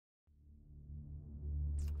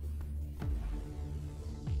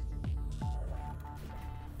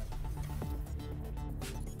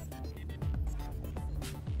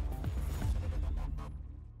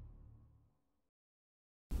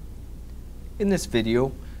In this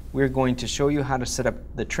video, we're going to show you how to set up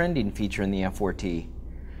the trending feature in the F4T.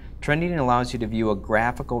 Trending allows you to view a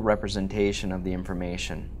graphical representation of the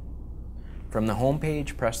information. From the home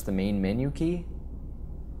page, press the main menu key.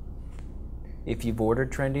 If you've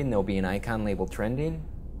ordered trending, there'll be an icon labeled trending.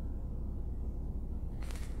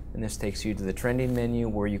 And this takes you to the trending menu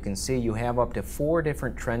where you can see you have up to 4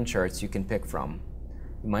 different trend charts you can pick from.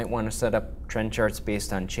 You might want to set up trend charts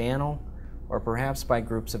based on channel, or perhaps by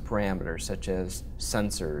groups of parameters such as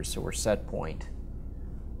sensors or set point.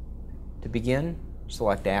 To begin,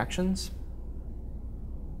 select Actions.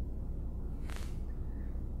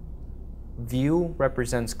 View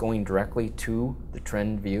represents going directly to the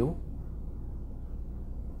trend view.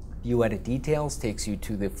 View Edit Details takes you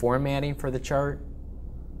to the formatting for the chart.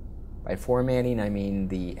 By formatting, I mean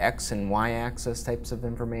the X and Y axis types of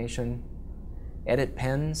information. Edit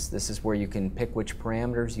Pens, this is where you can pick which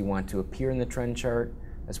parameters you want to appear in the trend chart,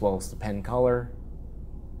 as well as the pen color.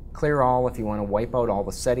 Clear All if you want to wipe out all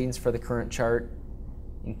the settings for the current chart,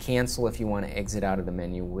 and Cancel if you want to exit out of the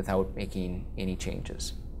menu without making any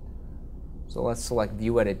changes. So let's select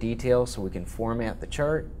View Edit Details so we can format the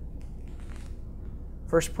chart.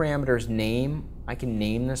 First parameter is name. I can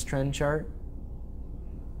name this trend chart.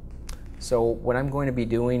 So what I'm going to be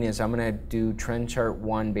doing is I'm going to do trend chart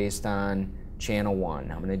 1 based on channel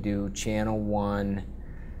 1. I'm going to do channel 1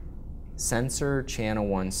 sensor, channel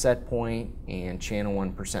 1 set point, and channel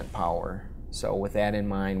 1% power. So with that in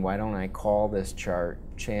mind, why don't I call this chart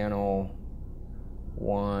channel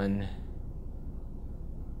 1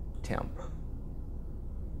 temp.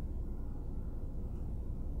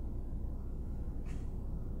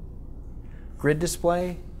 Grid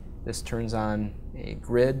display, this turns on a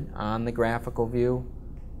grid on the graphical view,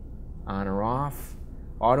 on or off.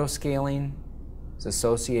 Auto scaling is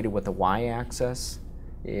associated with the y-axis.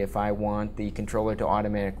 If I want the controller to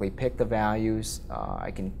automatically pick the values,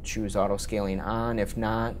 I can choose auto scaling on. If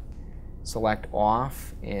not, select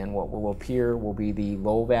off, and what will appear will be the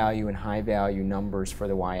low value and high value numbers for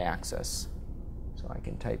the y-axis. So I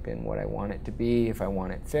can type in what I want it to be. If I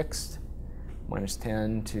want it fixed,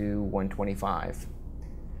 -10 to 125.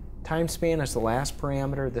 Time span is the last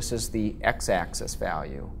parameter. This is the x-axis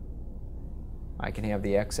value. I can have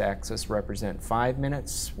the x-axis represent 5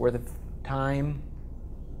 minutes worth of time,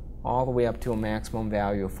 all the way up to a maximum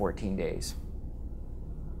value of 14 days.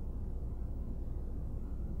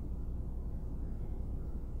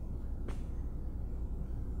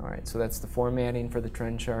 Alright, so that's the formatting for the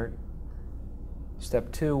trend chart.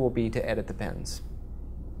 Step 2 will be to edit the pens.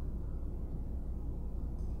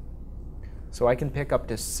 So I can pick up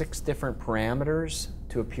to 6 different parameters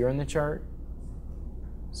to appear in the chart.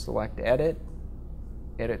 Select Edit,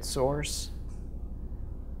 Edit Source.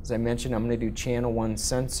 As I mentioned, I'm going to do channel 1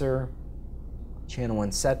 sensor, channel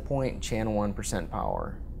 1 set point, and channel 1%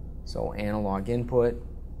 power. So analog input,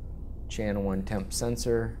 channel 1 temp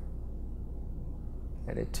sensor,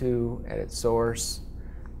 Edit 2, Edit Source.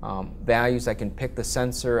 Values, I can pick the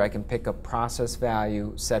sensor, I can pick a process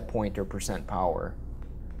value, set point, or percent power.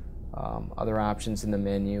 Other options in the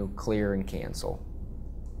menu, clear and cancel.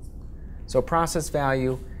 So process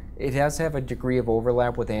value, it does have a degree of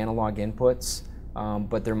overlap with analog inputs,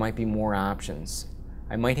 but there might be more options.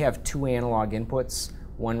 I might have 2 analog inputs,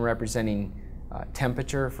 one representing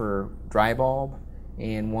temperature for dry bulb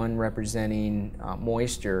and one representing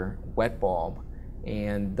moisture, wet bulb.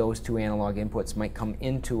 And those 2 analog inputs might come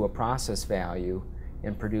into a process value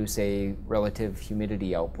and produce a relative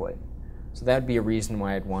humidity output. So that'd be a reason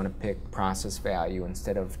why I'd want to pick process value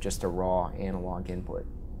instead of just a raw analog input.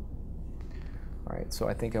 Alright, so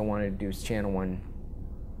I think I want to do channel 1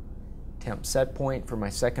 temp set point for my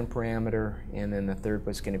second parameter, and then the third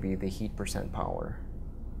was going to be the heat percent power.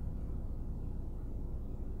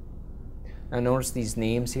 Now notice these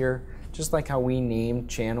names here, just like how we named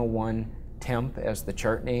channel 1 temp as the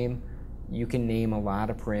chart name, you can name a lot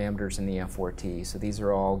of parameters in the F4T. So these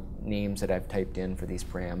are all names that I've typed in for these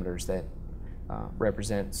parameters that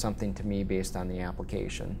represent something to me based on the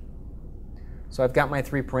application. So I've got my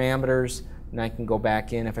 3 parameters, and I can go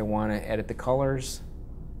back in if I want to edit the colors.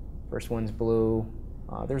 First one's blue.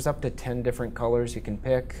 There's up to 10 different colors you can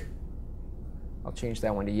pick. I'll change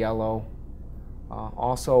that one to yellow.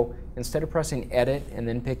 Also, instead of pressing edit and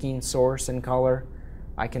then picking source and color,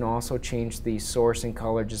 I can also change the source and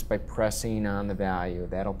color just by pressing on the value.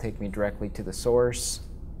 That'll take me directly to the source.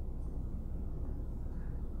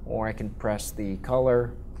 Or I can press the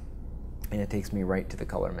color and it takes me right to the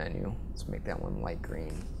color menu. Let's make that one light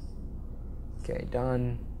green. Okay,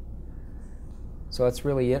 done. So that's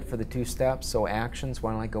really it for the 2 steps. So actions,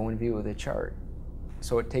 why don't I go and view the chart?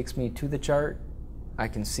 So it takes me to the chart. I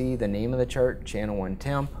can see the name of the chart, channel 1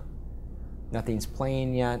 temp. Nothing's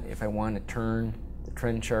playing yet. If I want to turn the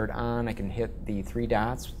trend chart on, I can hit the 3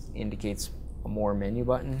 dots, indicates a more menu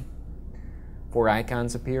button. 4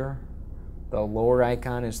 icons appear. The lower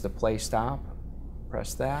icon is the play stop.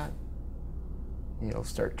 Press that. It'll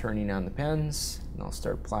start turning on the pens, and I'll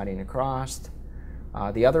start plotting across.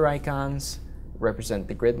 The other icons represent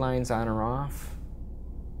the grid lines on or off.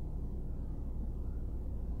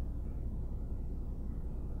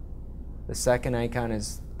 The second icon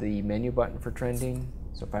is the menu button for trending.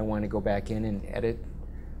 So if I want to go back in and edit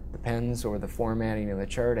the pens or the formatting of the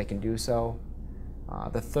chart, I can do so.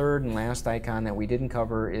 The third and last icon that we didn't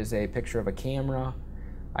cover is a picture of a camera.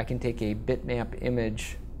 I can take a bitmap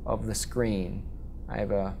image of the screen. I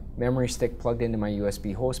have a memory stick plugged into my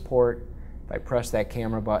USB host port. If I press that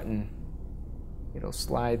camera button, it'll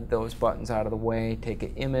slide those buttons out of the way, take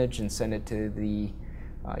an image, and send it to the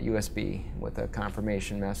USB with a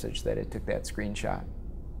confirmation message that it took that screenshot.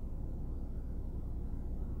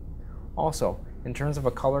 Also, in terms of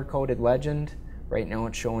a color-coded legend, right now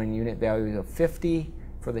it's showing unit values of 50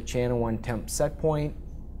 for the channel 1 temp set point,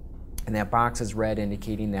 and that box is red,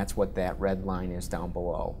 indicating that's what that red line is down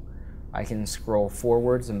below. I can scroll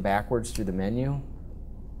forwards and backwards through the menu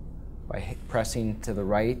by pressing to the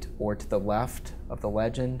right or to the left of the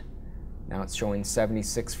legend. Now it's showing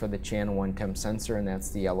 76 for the channel 1 temp sensor, and that's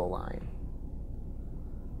the yellow line.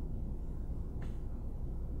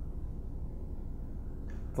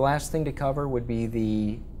 The last thing to cover would be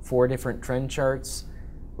the 4 different trend charts.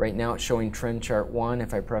 Right now it's showing trend chart 1.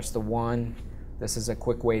 If I press the 1, this is a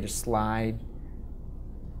quick way to slide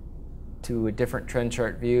to a different trend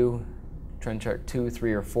chart view. Trend chart 2,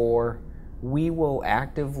 3, or 4. We will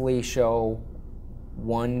actively show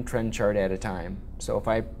one trend chart at a time. So if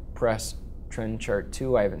I press trend chart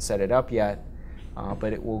 2, I haven't set it up yet,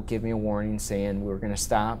 but it will give me a warning saying we're going to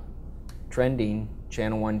stop trending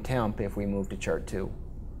channel 1 temp if we move to chart 2.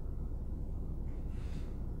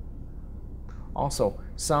 Also,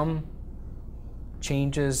 some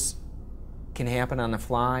changes can happen on the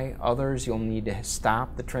fly. Others, you'll need to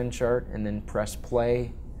stop the trend chart and then press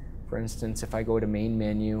play. For instance, if I go to main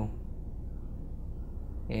menu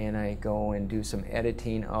and I go and do some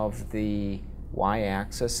editing of the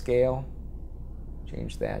y-axis scale,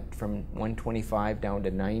 change that from 125 down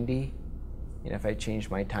to 90, and if I change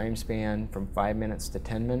my time span from 5 minutes to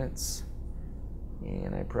 10 minutes,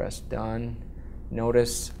 and I press done,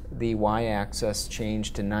 notice the y-axis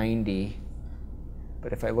changed to 90,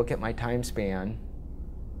 but if I look at my time span,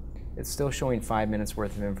 it's still showing 5 minutes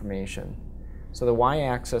worth of information. So the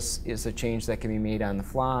y-axis is a change that can be made on the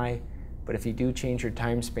fly, but if you do change your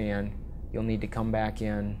time span, you'll need to come back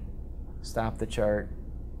in, stop the chart,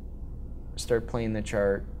 start playing the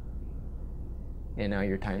chart, and now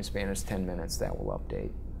your time span is 10 minutes. That will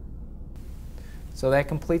update. So that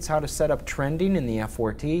completes how to set up trending in the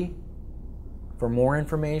F4T. For more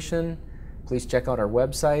information, please check out our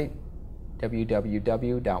website,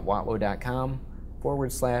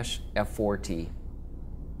 www.watlow.com/F4T.